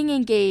are getting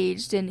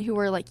engaged and who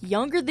are like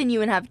younger than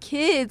you and have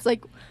kids.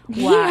 Like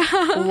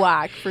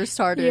whack for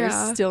starters.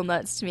 Still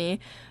nuts to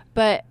me.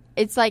 But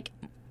it's like,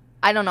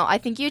 I don't know. I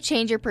think you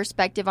change your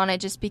perspective on it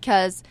just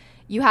because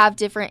you have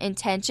different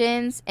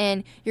intentions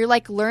and you're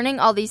like learning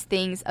all these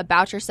things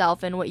about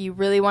yourself and what you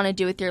really want to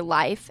do with your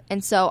life.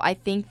 And so I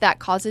think that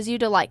causes you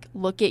to like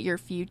look at your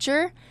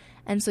future.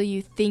 And so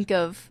you think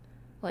of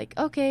like,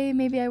 okay,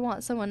 maybe I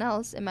want someone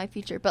else in my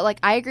future. But like,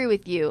 I agree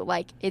with you.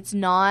 Like, it's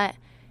not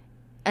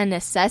a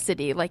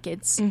necessity. Like,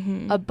 it's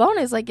a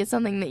bonus. Like, it's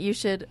something that you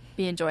should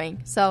be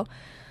enjoying. So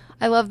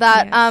I love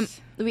that.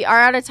 We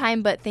are out of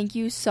time, but thank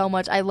you so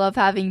much. I love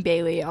having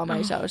Bailey on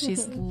my show.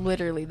 She's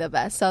literally the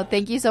best. So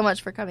thank you so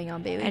much for coming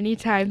on, Bailey.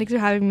 Anytime. Thanks for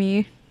having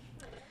me.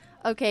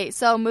 Okay,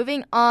 so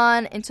moving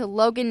on into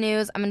Logan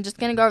news. I'm just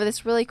going to go over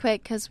this really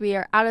quick because we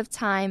are out of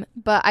time.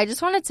 But I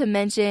just wanted to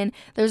mention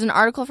there's an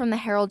article from the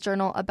Herald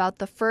Journal about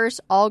the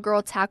first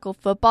all-girl tackle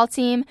football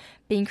team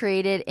being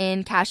created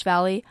in Cache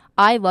Valley.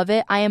 I love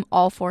it. I am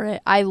all for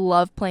it. I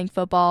love playing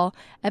football.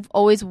 I've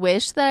always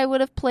wished that I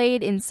would have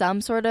played in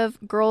some sort of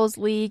girls'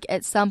 league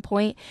at some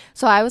point.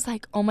 So I was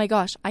like, oh my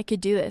gosh, I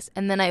could do this.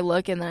 And then I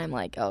look and then I'm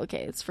like, oh,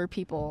 okay, it's for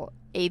people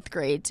 8th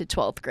grade to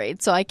 12th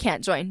grade, so I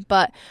can't join.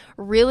 But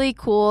really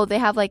cool. They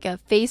have like a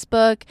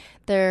Facebook.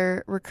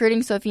 They're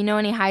recruiting. So if you know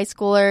any high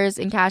schoolers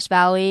in Cache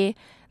Valley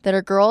that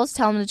are girls,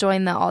 tell them to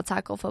join the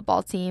all-tackle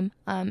football team.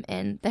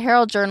 And the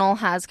Herald Journal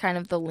has kind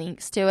of the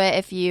links to it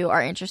if you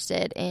are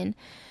interested in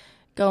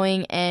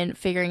going and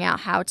figuring out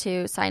how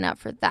to sign up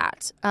for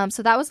that.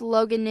 So that was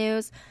Logan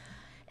news.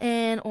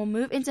 And we'll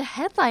move into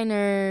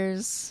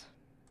headliners.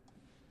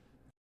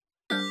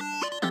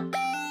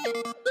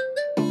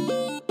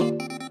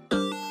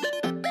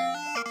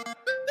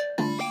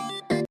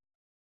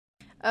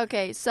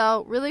 Okay,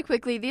 so really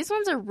quickly, these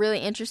ones are really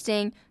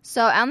interesting.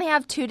 So I only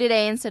have 2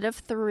 today instead of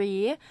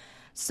 3.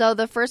 So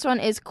the first one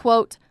is,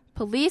 quote,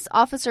 police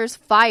officers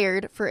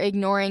fired for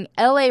ignoring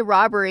LA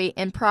robbery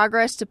in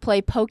progress to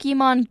play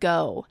Pokemon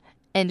Go,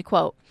 end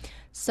quote.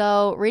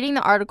 So reading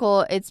the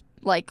article, it's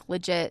like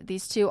legit.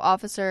 These 2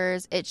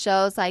 officers, it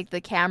shows like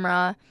the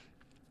camera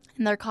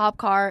in their cop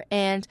car,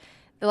 and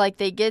like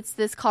they gets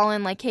this call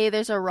in like, hey,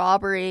 there's a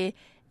robbery.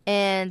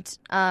 And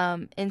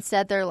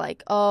instead they're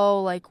like,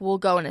 oh, like we'll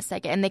go in a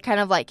second. And they kind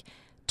of like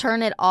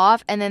turn it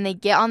off, and then they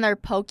get on their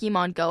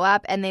Pokemon Go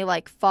app and they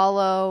like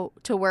follow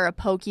to where a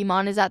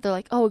Pokemon is at. They're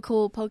like, oh, a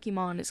cool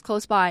Pokemon is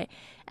close by.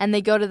 And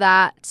they go to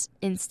that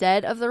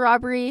instead of the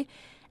robbery.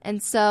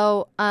 And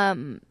so,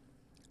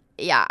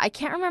 yeah, I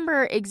can't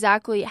remember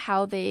exactly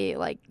how they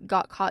like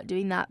got caught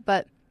doing that,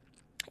 but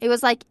it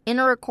was like in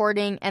a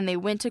recording, and they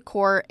went to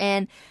court,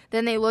 and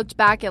then they looked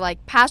back at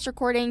like past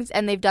recordings,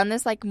 and they've done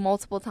this like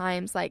multiple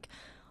times. Like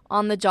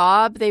on the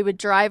job, they would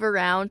drive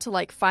around to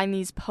like find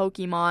these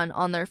Pokemon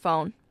on their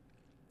phone,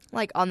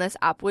 like on this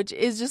app, which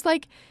is just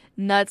like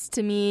nuts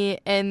to me.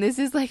 And this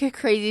is like a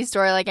crazy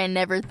story. Like I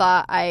never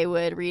thought I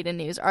would read a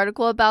news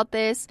article about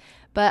this,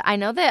 but I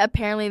know that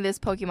apparently this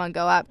Pokemon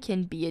Go app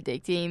can be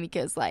addicting,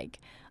 because like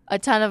a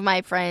ton of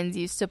my friends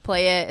used to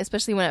play it,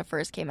 especially when it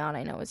first came out.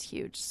 I know it was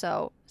huge.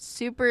 So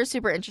super,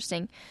 super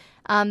interesting.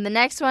 The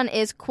next one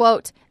is,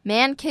 quote,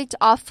 man kicked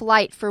off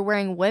flight for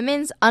wearing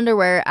women's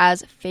underwear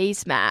as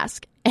face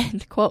mask,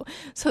 end quote.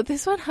 So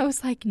this one, I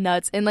was like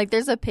nuts. And like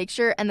there's a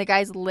picture, and the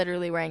guy's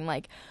literally wearing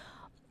like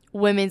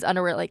women's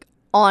underwear like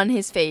on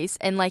his face,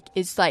 and like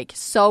is like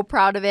so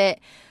proud of it.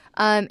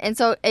 And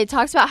so it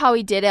talks about how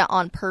he did it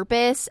on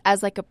purpose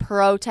as like a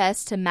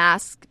protest to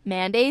mask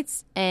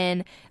mandates,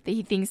 and that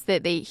he thinks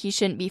that he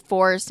shouldn't be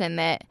forced, and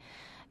that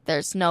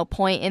there's no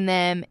point in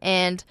them.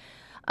 And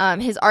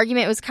his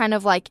argument was kind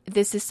of like,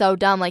 this is so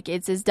dumb, like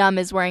it's as dumb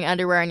as wearing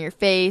underwear on your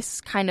face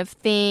kind of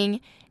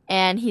thing.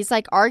 And he's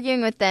like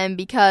arguing with them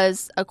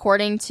because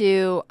according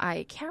to,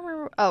 I can't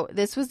remember,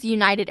 this was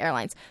United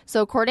Airlines.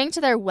 So according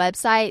to their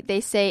website,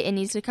 they say it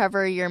needs to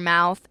cover your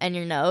mouth and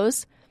your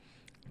nose.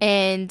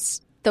 And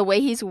the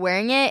way he's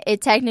wearing it,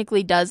 it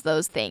technically does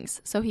those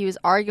things. So he was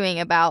arguing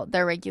about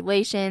their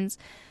regulations.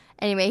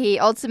 Anyway, he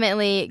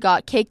ultimately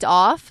got kicked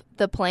off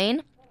the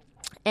plane,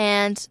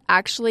 and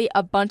actually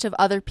a bunch of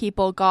other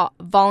people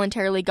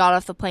voluntarily got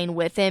off the plane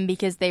with him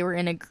because they were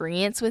in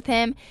agreement with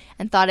him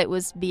and thought it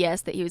was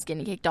BS that he was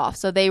getting kicked off.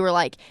 So they were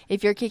like,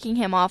 if you're kicking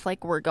him off,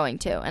 like, we're going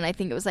to. And I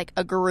think it was like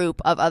a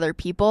group of other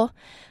people.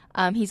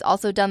 He's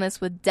also done this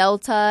with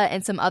Delta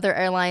and some other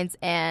airlines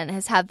and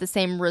has had the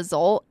same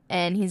result,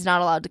 and he's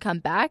not allowed to come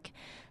back.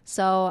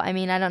 So, I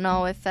mean, I don't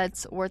know if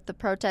that's worth the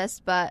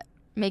protest, but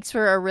makes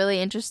for a really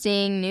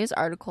interesting news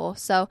article.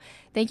 So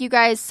thank you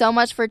guys so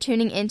much for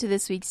tuning into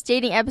this week's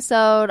dating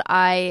episode.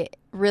 I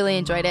really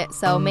enjoyed it.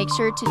 So make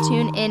sure to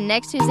tune in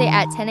next Tuesday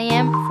at 10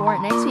 a.m.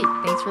 for next week.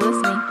 Thanks for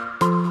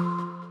listening.